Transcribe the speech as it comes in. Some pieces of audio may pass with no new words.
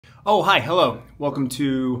Oh, hi, hello. Welcome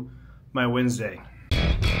to my Wednesday.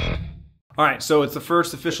 All right, so it's the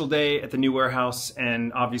first official day at the new warehouse,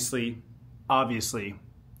 and obviously,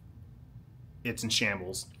 it's in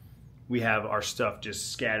shambles. We have our stuff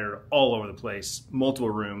just scattered all over the place,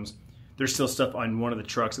 multiple rooms. There's still stuff on one of the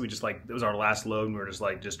trucks that we just it was our last load, and we were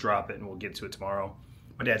just drop it and we'll get to it tomorrow.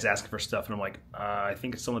 My dad's asking for stuff, and I'm like, I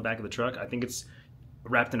think it's still in the back of the truck. I think it's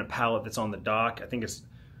wrapped in a pallet that's on the dock.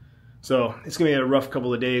 So it's gonna be a rough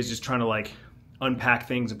couple of days just trying to unpack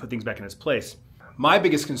things and put things back in its place. My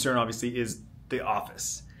biggest concern obviously is the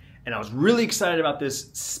office. And I was really excited about this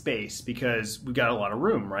space because we got a lot of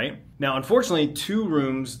room, right? Now, unfortunately, 2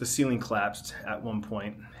 rooms, the ceiling collapsed at one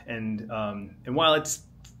point. And while it's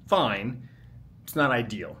fine, it's not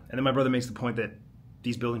ideal. And then my brother makes the point that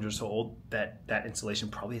these buildings are so old that that insulation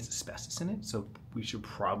probably has asbestos in it. So we should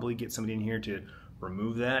probably get somebody in here to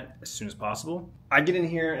remove that as soon as possible. I get in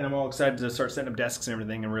here and I'm all excited to start setting up desks and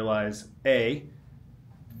everything and realize, A,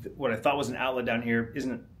 what I thought was an outlet down here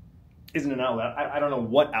isn't an outlet. I don't know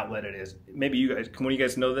what outlet it is. Maybe you guys, can one of you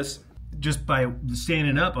guys know this? Just by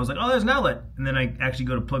standing up, I was like, oh, there's an outlet. And then I actually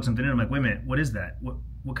go to plug something in. I'm like, wait a minute, what is that?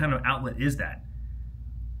 What kind of outlet is that?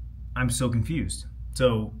 I'm so confused.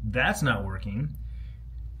 So that's not working.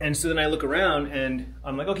 And so then I look around and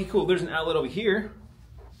I'm like, okay, cool, there's an outlet over here.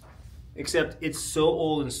 Except it's so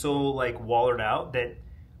old and so wallered out that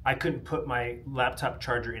I couldn't put my laptop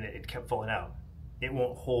charger in it. It kept falling out. It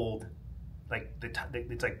won't hold it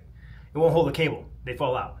won't hold the cable. They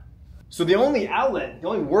fall out. So the only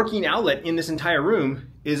working outlet in this entire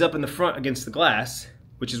room is up in the front against the glass,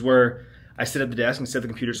 which is where I set up the desk and set up the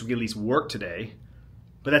computer so we can at least work today.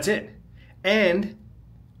 But that's it. And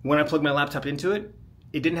when I plug my laptop into it,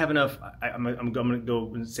 it didn't have enough, I'm gonna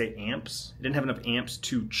go and say amps. It didn't have enough amps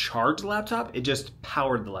to charge the laptop. It just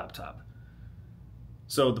powered the laptop.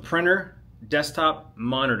 So the printer, desktop,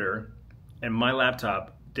 monitor, and my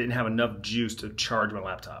laptop didn't have enough juice to charge my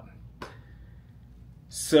laptop.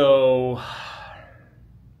 So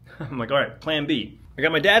I'm like, all right, plan B. I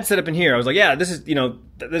got my dad set up in here. I was like, yeah, this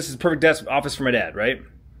is perfect desk office for my dad, right?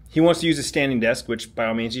 He wants to use a standing desk, which by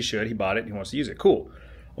all means he should. He bought it, he wants to use it, cool.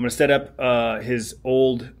 I'm gonna set up his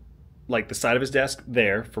old, the side of his desk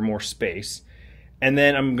there for more space. And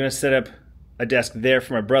then I'm gonna set up a desk there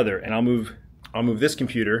for my brother, and I'll move this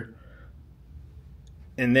computer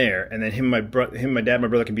in there, and then him, my dad, my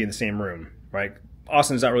brother can be in the same room, right?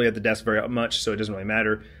 Austin's not really at the desk very much, so it doesn't really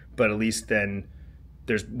matter, but at least then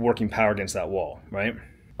there's working power against that wall, right?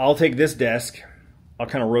 I'll take this desk, I'll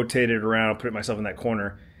kind of rotate it around, I'll put it myself in that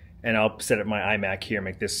corner, and I'll set up my iMac here,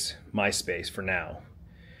 make this my space for now.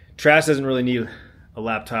 Travis doesn't really need a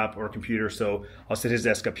laptop or a computer, so I'll set his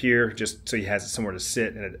desk up here just so he has somewhere to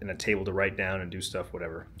sit and a table to write down and do stuff,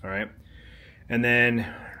 whatever, all right? And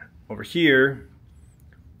then over here,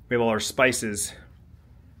 we have all our spices,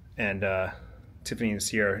 and Tiffany and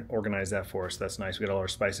Sierra organized that for us. That's nice. We got all our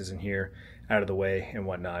spices in here, out of the way and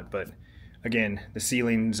whatnot. But again, the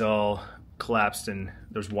ceiling's all collapsed and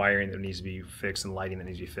there's wiring that needs to be fixed and lighting that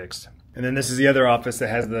needs to be fixed. And then this is the other office that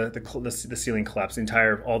has the ceiling collapsed.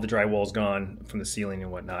 All the drywall's gone from the ceiling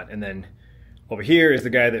and whatnot. And then over here is the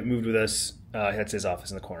guy that moved with us. That's his office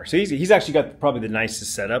in the corner. So he's actually got probably the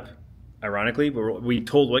nicest setup, ironically. But we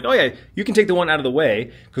told oh yeah, you can take the one out of the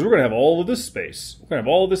way because we're gonna have all of this space. We're gonna have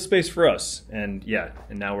all of this space for us. And yeah,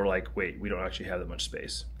 and now we're like, wait, we don't actually have that much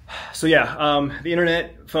space. So yeah, the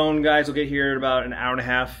internet phone guys will get here in about an hour and a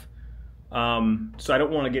half. So I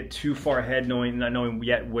don't want to get too far ahead not knowing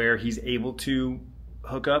yet where he's able to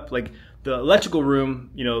hook up. Like the electrical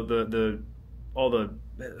room, all the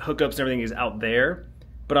hookups and everything is out there,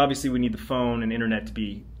 but obviously we need the phone and internet to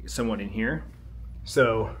be somewhat in here.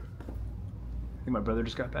 So I think my brother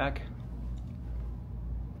just got back.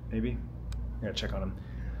 Maybe. I gotta check on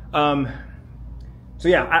him. So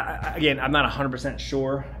yeah, again, I'm not 100%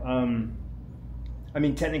 sure. I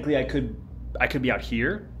mean, technically I could be out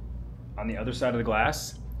here on the other side of the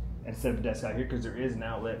glass and set up a desk out here because there is an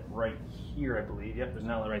outlet right here, I believe. Yep, there's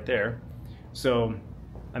an outlet right there. So,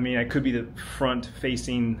 I mean, I could be the front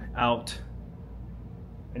facing out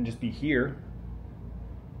and just be here.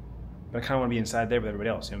 But I kind of want to be inside there with everybody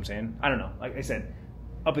else, you know what I'm saying? I don't know. Like I said,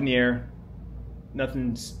 up in the air,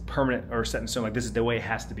 nothing's permanent or set in stone. Like this is the way it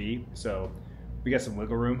has to be. So we got some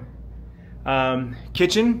wiggle room.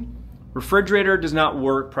 Kitchen. Refrigerator does not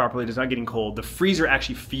work properly, does not getting cold. The freezer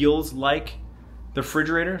actually feels like the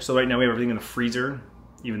refrigerator. So right now we have everything in the freezer,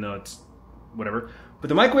 even though it's whatever. But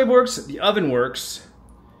the microwave works, the oven works,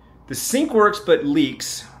 the sink works but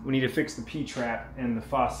leaks. We need to fix the P-trap and the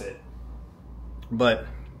faucet. But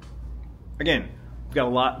again, we've got a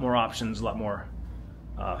lot more options, a lot more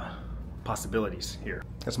possibilities here.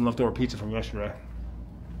 Got some leftover pizza from yesterday.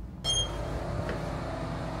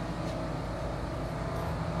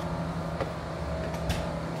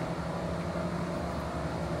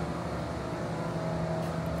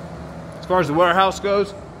 As far as the warehouse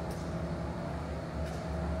goes,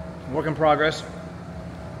 work in progress.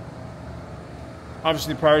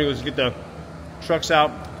 Obviously the priority was to get the trucks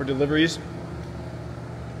out for deliveries,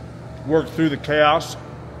 work through the chaos,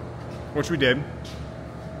 which we did.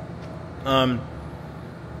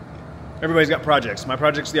 Everybody's got projects. My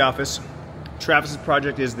project's the office. Travis's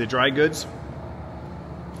project is the dry goods.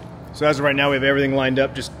 So as of right now, we have everything lined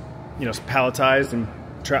up, just, you know, palletized, and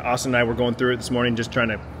Austin and I were going through it this morning, just trying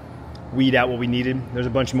to weed out what we needed. There's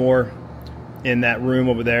a bunch more in that room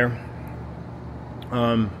over there.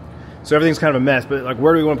 So everything's kind of a mess, but like,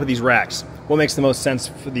 where do we want to put these racks? What makes the most sense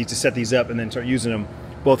for these to set these up and then start using them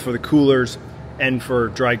both for the coolers and for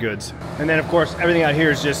dry goods? And then of course, everything out here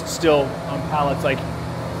is just still on pallets. Like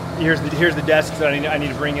here's the desks that I need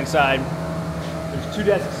to bring inside. There's 2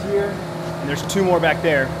 desks here, and there's 2 more back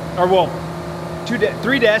there. Or well,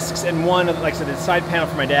 3 desks and 1, like I said, the side panel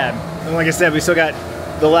for my dad. And like I said, we still got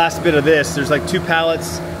the last bit of this. There's like 2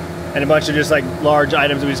 pallets and a bunch of just like large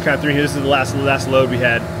items that we just kind of threw here. This is the last load we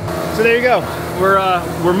had. So there you go.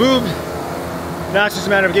 We're moved. Now it's just a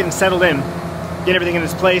matter of getting settled in, get everything in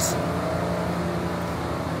its place,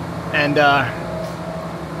 and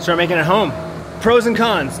start making it home. Pros and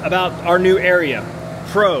cons about our new area.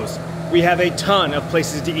 Pros: we have a ton of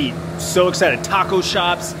places to eat. So excited. Taco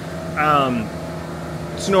shops,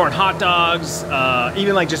 snoring hot dogs,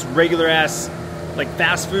 even like just regular ass like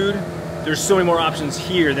fast food. There's so many more options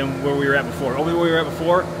here than where we were at before. Over where we were at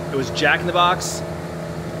before, it was Jack in the Box,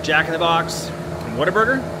 and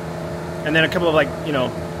Whataburger, and then a couple of like, you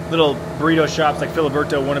know, little burrito shops like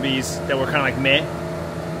Filiberto wannabes that were kind of like meh.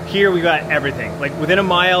 Here we got everything. Like within a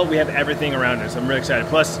mile, we have everything around us. I'm really excited.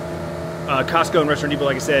 Plus, Costco and Restaurant Depot,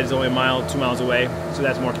 like I said, is only a mile, 2 miles away, so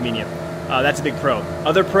that's more convenient. That's a big pro.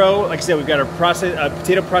 Other pro, like I said, we've got a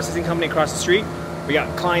potato processing company across the street. We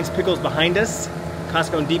got Klein's Pickles behind us,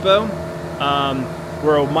 Costco and Depot.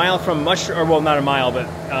 We're a mile from or well, not a mile, but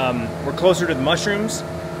we're closer to the mushrooms.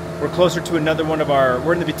 We're closer to another one of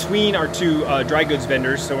we're in the between our 2 dry goods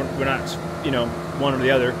vendors, so we're not, you know, one or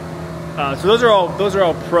the other. So those are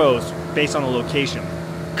all pros based on the location.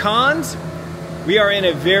 Cons: we are in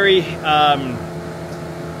a very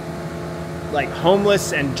like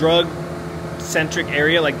homeless and drug centric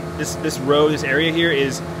area. Like this area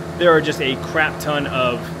here there are just a crap ton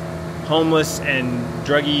of homeless and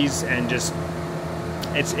druggies, and just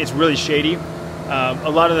it's really shady. A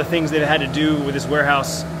lot of the things they've had to do with this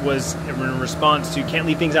warehouse was in response to, can't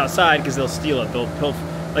leave things outside because they'll steal it. They'll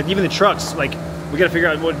like even the trucks. Like we got to figure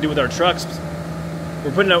out what to do with our trucks.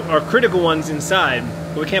 We're putting our critical ones inside,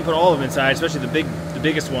 but we can't put all of them inside. Especially the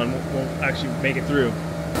biggest one won't actually make it through.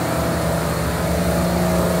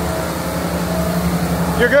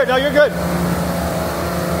 You're good. No, you're good.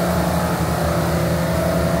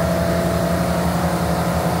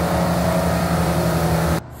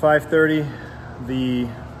 $5:30. The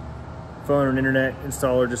phone and internet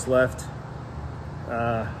installer just left.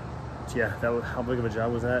 Yeah, how big of a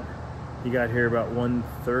job was that? He got here about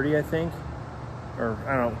 1:30, I think, or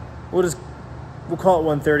I don't know. We'll call it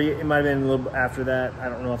 1:30. It might have been a little bit after that. I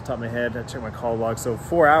don't know off the top of my head. I checked my call log. So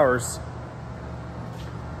 4 hours.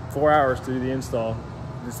 4 hours to do the install.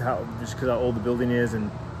 Just because how old the building is,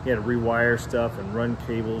 and he had to rewire stuff and run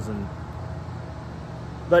cables,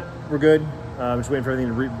 but we're good. I'm just waiting for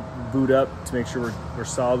everything to reboot up to make sure we're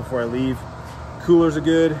solid before I leave. Coolers are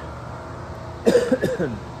good.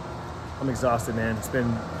 I'm exhausted, man. It's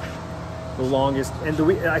been the longest, and the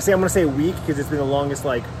week, I'm gonna say a week because it's been the longest,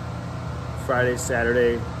 like Friday,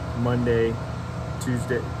 Saturday, Monday,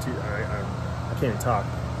 Tuesday. I can't even talk.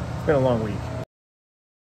 It's been a long week.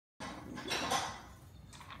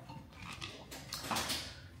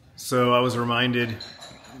 So I was reminded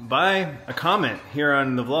by a comment here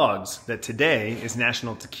on the vlogs that today is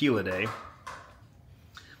National Tequila Day.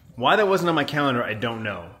 Why that wasn't on my calendar, I don't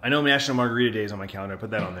know. I know National Margarita Day is on my calendar. I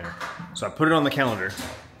put that on there. So I put it on the calendar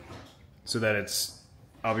so that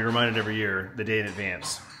I'll be reminded every year, the day in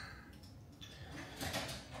advance.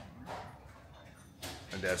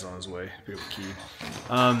 My dad's on his way. Pick up the key.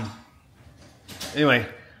 Anyway,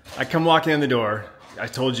 I come walking in the door. I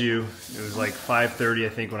told you it was like 5:30, I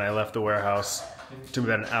think, when I left the warehouse. It took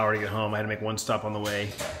me about an hour to get home. I had to make one stop on the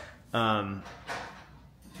way.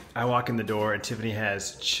 I walk in the door and Tiffany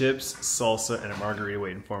has chips, salsa, and a margarita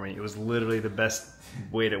waiting for me. It was literally the best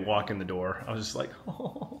way to walk in the door. I was just like,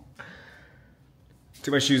 oh.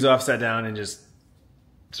 Took my shoes off, sat down, and just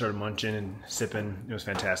started munching and sipping. It was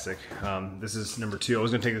fantastic. This is number 2. I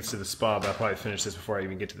was gonna take this to the spa, but I'll probably finish this before I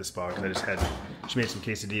even get to the spa because she made some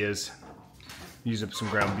quesadillas, used up some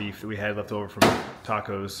ground beef that we had left over from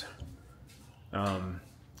tacos.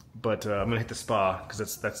 But I'm gonna hit the spa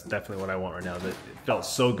because that's definitely what I want right now. It felt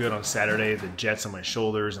so good on Saturday. The jets on my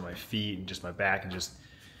shoulders and my feet and just my back and just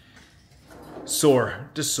sore.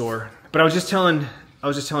 But I was just telling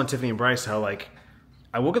Tiffany and Bryce how like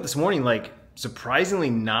I woke up this morning like surprisingly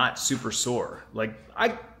not super sore. Like I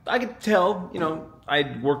could tell, you know,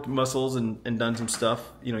 I'd worked muscles and done some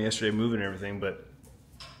stuff, you know, yesterday moving and everything, but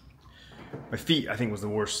my feet I think was the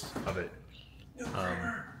worst of it. I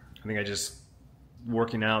think I just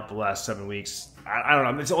working out the last 7 weeks. I don't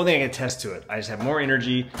know. It's the only thing I can attest to it. I just have more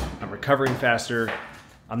energy. I'm recovering faster.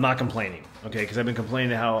 I'm not complaining, okay? Because I've been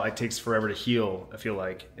complaining how it takes forever to heal, I feel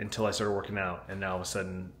like, until I started working out. And now all of a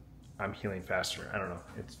sudden, I'm healing faster. I don't know.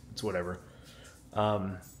 It's whatever.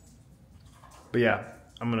 But yeah,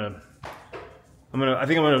 I think I'm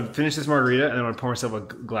gonna finish this margarita and then I'm gonna pour myself a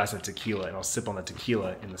glass of tequila and I'll sip on the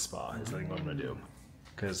tequila in the spa is I think what I'm gonna do.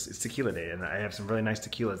 Because it's tequila day and I have some really nice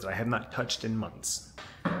tequilas that I have not touched in months.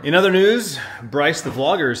 In other news, Bryce the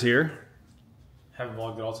vlogger is here. Haven't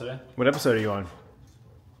vlogged at all today. What episode are you on?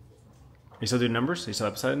 Are you still doing numbers? Are you still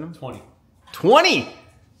episoding them? 20. 20?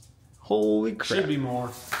 Holy crap. Should be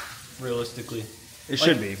more, realistically. It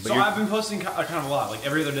should be. But so I've been posting kind of a lot, like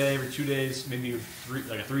every other day, every 2 days, maybe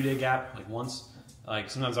like a 3 day gap, like once. Like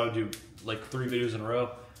sometimes I would do like 3 videos in a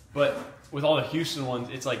row. But with all the Houston ones,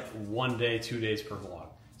 it's like 1 day, 2 days per vlog.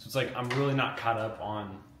 So it's like I'm really not caught up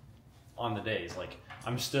on the days. Like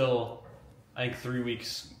I'm still, I think 3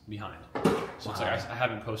 weeks behind. So it's like I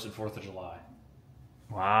haven't posted 4th of July.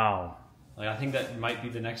 Wow. Like I think that might be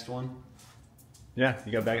the next one. Yeah,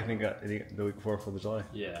 you got back I think the week before 4th of July.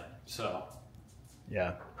 Yeah. So.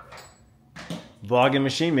 Yeah. Vlogging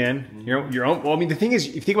machine, man. Your own. Well, I mean, the thing is,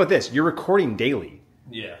 if you think about this, you're recording daily.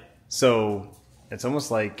 Yeah. So it's almost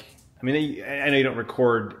like, I mean, I know you don't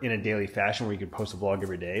record in a daily fashion where you could post a vlog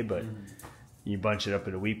every day, but you bunch it up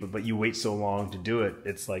in a week. But you wait so long to do it.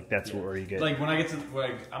 It's like that's where you get. Like when I get to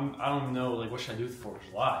like, I don't even know like what should I do with the 4th of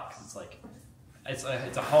July because it's like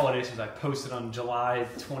it's a holiday since I posted on July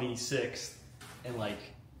 26th and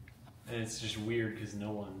it's just weird because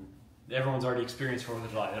everyone's already experienced 4th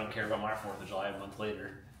of July. They don't care about my 4th of July a month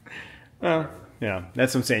later. Well, yeah,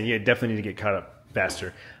 that's what I'm saying. You definitely need to get caught up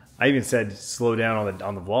faster. I even said slow down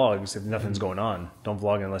on the vlogs if nothing's going on. Don't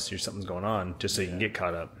vlog unless something's going on, just so you can get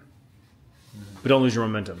caught up. But don't lose your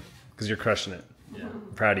momentum because you're crushing it. Yeah,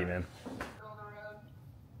 I'm proud of you, man. On the road,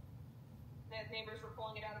 the neighbors were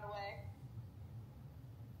pulling it out of the way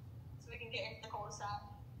so we can get into the cul-de-sac.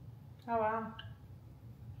 Oh wow.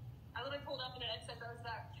 I literally pulled up and it said that was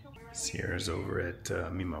that. Sierra's over at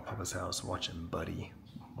me and my papa's house watching Buddy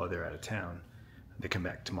while they're out of town. They come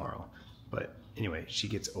back tomorrow. But anyway, she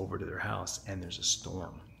gets over to their house and there's a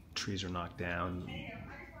storm. Trees are knocked down,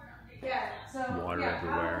 water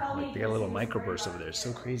everywhere. Like they got a little microburst over there. It's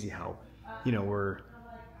so crazy how, you know, we're,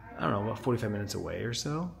 I don't know, about 45 minutes away or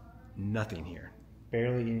so. Nothing here.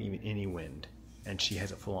 Barely even any wind. And she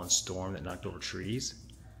has a full-on storm that knocked over trees.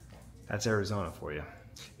 That's Arizona for you.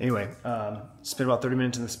 Anyway, spent about 30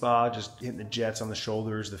 minutes in the spa, just hitting the jets on the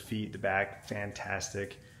shoulders, the feet, the back.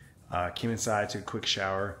 Fantastic. Came inside, took a quick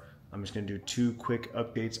shower. I'm just going to do 2 quick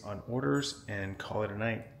updates on orders and call it a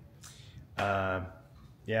night.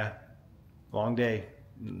 Yeah, long day.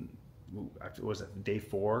 What was it, day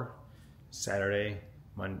 4? Saturday,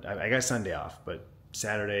 Monday. I got Sunday off, but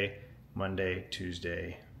Saturday, Monday,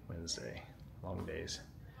 Tuesday, Wednesday. Long days.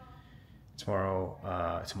 Tomorrow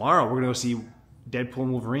we're going to go see Deadpool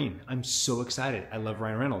and Wolverine. I'm so excited. I love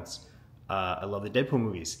Ryan Reynolds. I love the Deadpool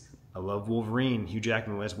movies. I love Wolverine. Hugh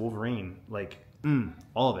Jackman as Wolverine. Like,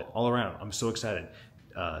 all of it, all around. I'm so excited.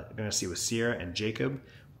 I'm going to see it with Sierra and Jacob.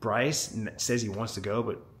 Bryce says he wants to go,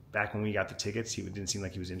 but back when we got the tickets, he didn't seem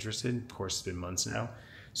like he was interested. Of course, it's been months now.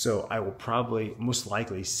 So I will probably, most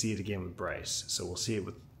likely, see it again with Bryce. So we'll see it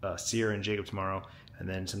with Sierra and Jacob tomorrow, and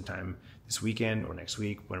then sometime this weekend or next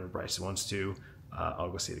week, whenever Bryce wants to, I'll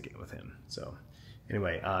go see it again with him. So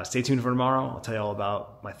anyway, stay tuned for tomorrow. I'll tell you all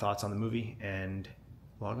about my thoughts on the movie, and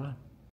log on.